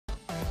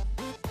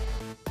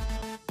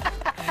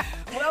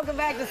Welcome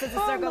back to Sister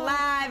Circle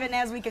Live, and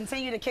as we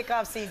continue to kick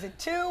off season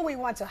 2, we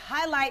want to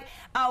highlight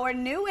our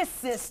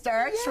newest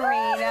sister,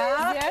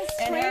 Trina,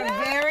 and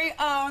her very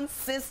own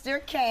sister,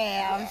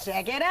 Cam.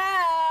 Check it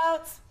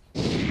out.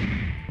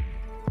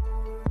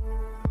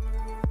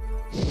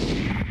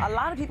 A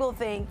lot of people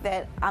think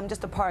that I'm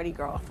just a party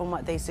girl from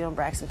what they see on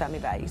Braxton Family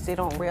Values. They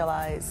don't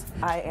realize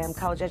I am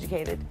college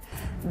educated,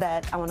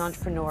 that I'm an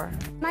entrepreneur.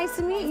 Nice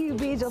to meet you,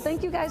 Bijal.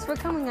 Thank you guys for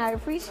coming. I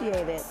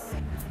appreciate it.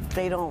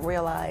 They don't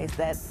realize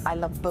that I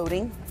love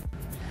boating.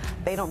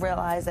 They don't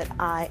realize that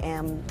I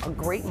am a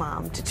great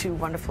mom to 2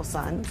 wonderful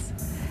sons,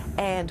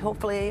 and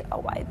hopefully a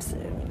wife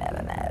soon.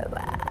 Never know.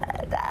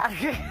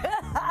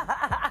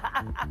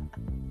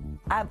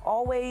 I've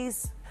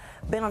always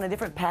been on a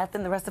different path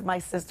than the rest of my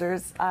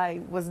sisters.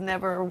 I was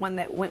never one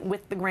that went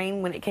with the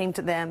grain when it came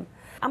to them.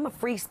 I'm a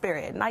free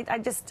spirit, and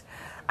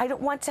I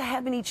don't want to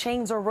have any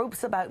chains or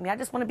ropes about me. I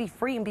just want to be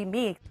free and be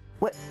me.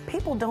 What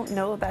people don't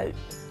know about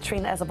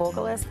Trina as a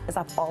vocalist is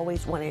I've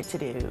always wanted to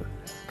do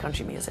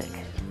country music.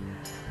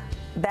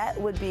 That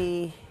would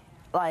be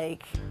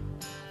like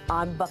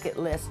on bucket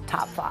list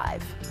top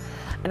 5.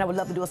 And I would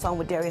love to do a song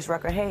with Darius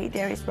Rucker. Hey,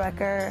 Darius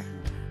Rucker.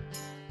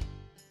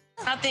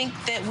 I think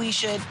that we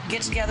should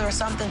get together or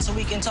something so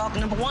we can talk,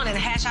 number one, and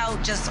hash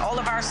out just all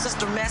of our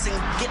sister mess and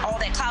get all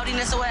that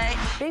cloudiness away.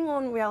 Being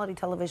on reality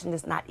television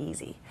is not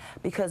easy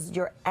because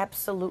you're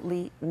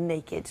absolutely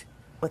naked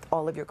with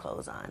all of your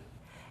clothes on.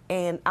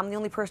 And I'm the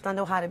only person I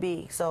know how to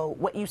be, so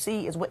what you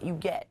see is what you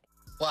get.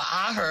 Well,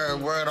 I heard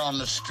word on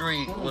the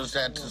street was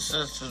that the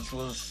sisters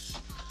was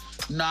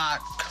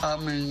not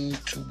coming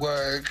to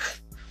work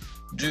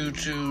due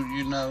to,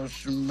 you know,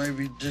 some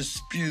maybe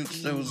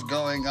disputes that was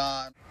going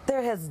on.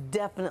 There has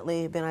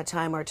definitely been a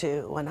time or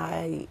two when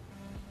I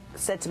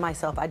said to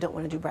myself, I don't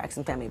want to do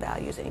Braxton Family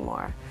Values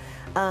anymore,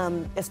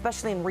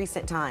 especially in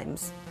recent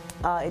times.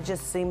 It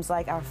just seems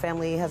like our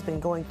family has been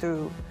going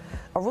through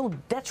a real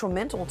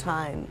detrimental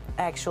time,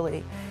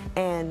 actually.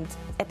 And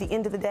at the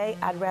end of the day,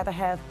 I'd rather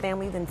have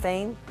family than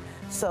fame.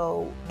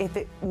 So if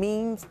it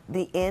means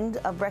the end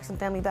of Braxton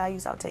Family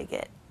Values, I'll take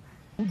it.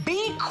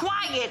 Be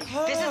quiet.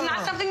 This is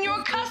not something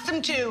you're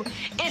accustomed to.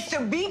 It's to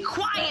be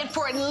quiet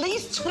for at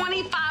least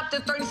 25 to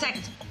 30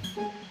 seconds.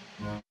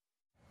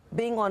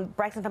 Being on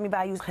Braxton Family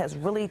Values has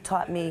really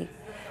taught me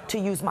to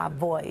use my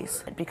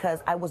voice because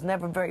I was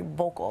never very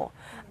vocal.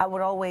 I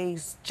would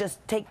always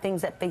just take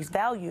things at face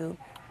value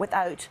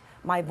without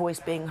my voice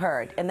being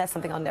heard, and that's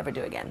something I'll never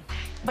do again.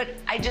 But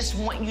I just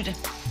want you to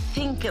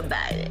think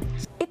about it.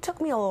 It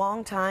took me a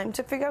long time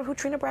to figure out who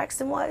Trina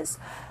Braxton was,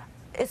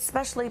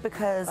 especially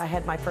because I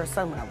had my first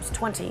son when I was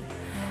 20,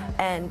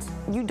 and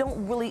you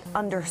don't really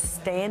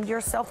understand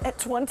yourself at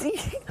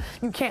 20.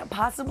 You can't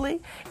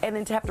possibly, and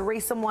then to have to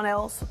raise someone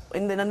else,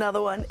 and then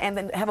another one, and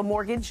then have a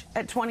mortgage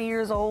at 20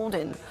 years old,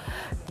 and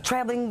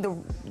traveling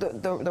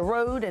the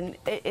road, and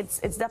it's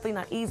definitely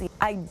not easy.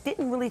 I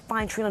didn't really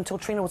find Trina until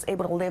Trina was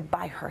able to live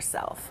by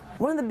herself.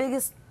 One of the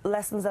biggest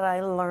lessons that I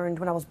learned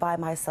when I was by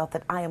myself,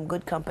 that I am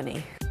good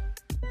company.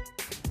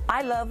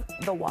 I love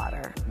the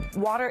water.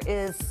 Water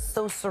is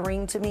so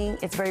serene to me.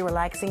 It's very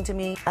relaxing to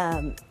me.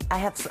 I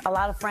have a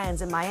lot of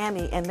friends in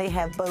Miami, and they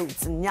have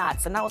boats and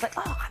yachts, and I was like,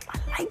 oh, I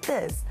like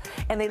this.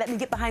 And they let me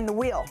get behind the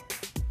wheel.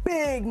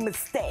 Big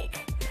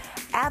mistake.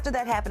 After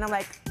that happened, I'm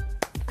like,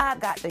 I've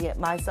got to get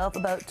myself a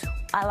boat.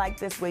 I like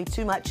this way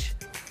too much.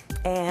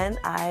 And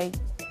I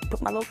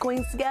put my little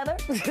queens together,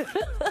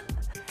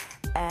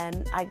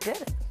 and I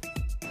did it.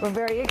 We're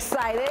very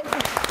excited.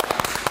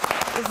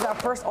 This is our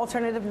first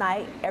alternative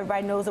night.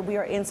 Everybody knows that we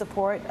are in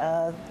support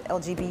of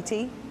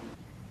LGBT.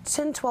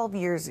 10, 12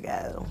 years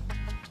ago,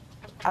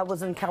 I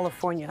was in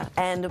California,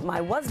 and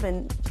my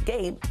husband,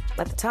 Gabe,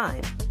 at the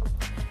time,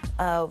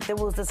 there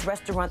was this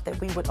restaurant that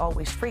we would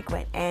always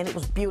frequent, and it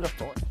was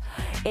beautiful.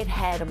 It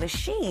had a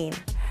machine,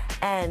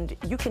 and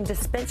you can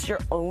dispense your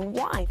own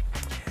wine.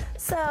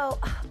 So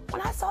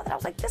when I saw that, I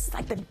was like, this is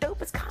like the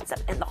dopest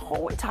concept in the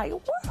whole entire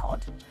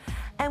world.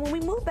 And when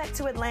we moved back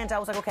to Atlanta, I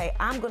was like, okay,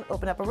 I'm going to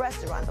open up a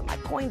restaurant, but my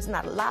coin's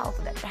not allowed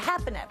for that to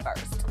happen at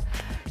first.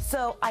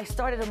 So I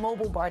started a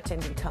mobile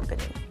bartending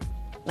company,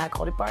 and I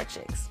called it Bar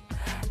Chicks.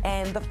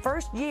 And the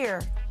first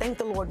year, thank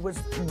the Lord, was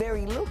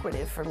very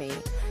lucrative for me.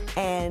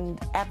 And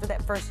after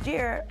that first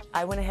year,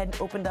 I went ahead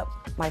and opened up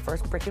my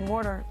first brick and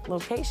mortar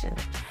location.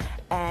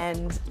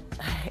 And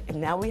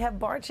now we have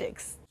Bar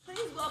Chicks.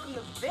 Please welcome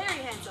the very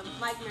handsome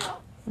Mike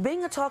Merrill.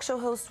 Being a talk show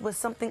host was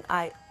something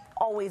I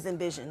always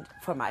envisioned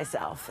for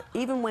myself.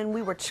 Even when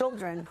we were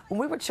children,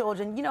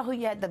 you know who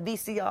you had the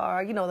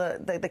VCR, you know,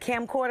 the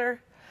camcorder?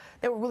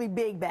 They were really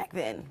big back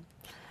then.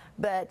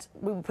 But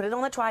we would put it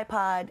on a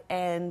tripod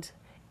and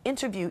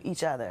interview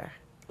each other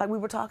like we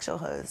were talk show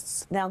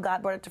hosts. Now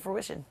God brought it to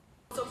fruition.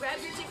 So grab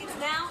your tickets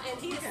now, and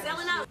he is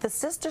selling out. The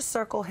Sister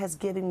Circle has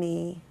given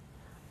me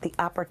the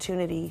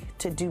opportunity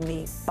to do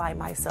me by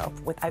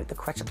myself without the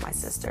crutch of my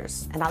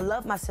sisters. And I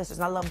love my sisters,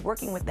 and I love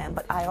working with them,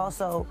 but I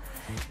also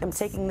am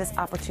taking this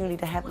opportunity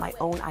to have my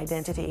own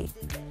identity.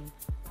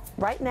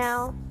 Right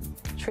now,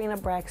 Trina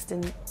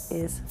Braxton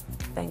is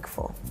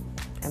thankful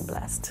and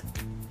blessed.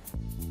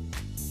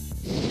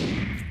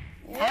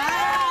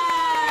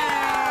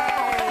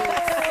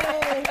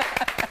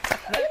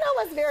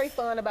 what's very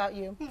fun about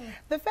you?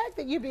 The fact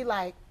that you be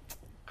like,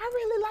 I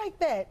really like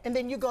that, and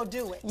then you go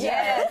do it.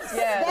 Yes,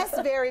 yes.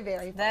 That's very,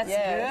 very fun. That's good.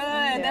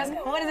 Yeah. That's,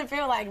 what does it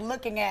feel like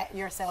looking at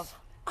yourself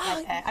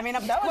like that? I mean,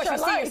 of That was course you your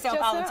see life yourself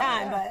just all the now.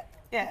 time, but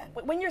yeah.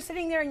 When you're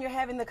sitting there and you're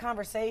having the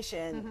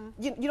conversation,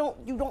 you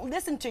don't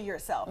listen to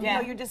yourself. Yeah.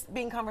 You know, you're just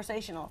being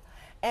conversational.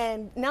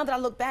 And now that I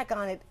look back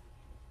on it,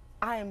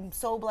 I am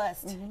so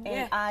blessed,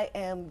 and I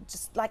am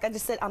just, like I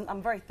just said,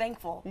 I'm very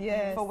thankful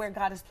for where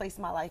God has placed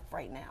my life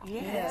right now.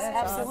 Yes,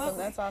 Absolutely. absolutely.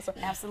 That's awesome.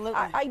 Absolutely.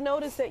 I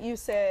noticed that you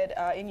said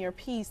in your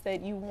piece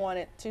that you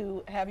wanted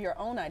to have your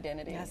own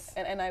identity. Yes.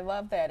 And I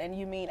love that. And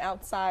you mean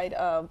outside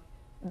of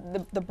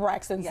the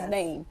Braxton's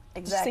name.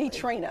 Exactly. See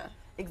Trina.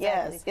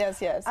 Exactly.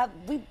 Yes.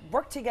 We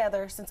worked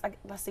together since,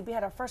 let's see, we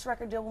had our first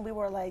record deal when we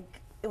were like,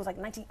 it was like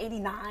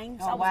 1989,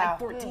 so I was like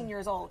 14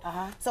 years old.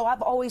 So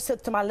I've always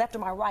said to my left or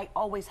my right,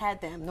 always had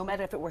them, no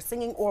matter if it were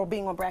singing or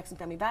being on Braxton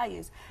Family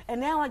Values.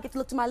 And now I get to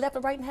look to my left or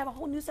right and have a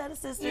whole new set of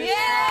sisters.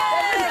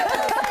 Yeah!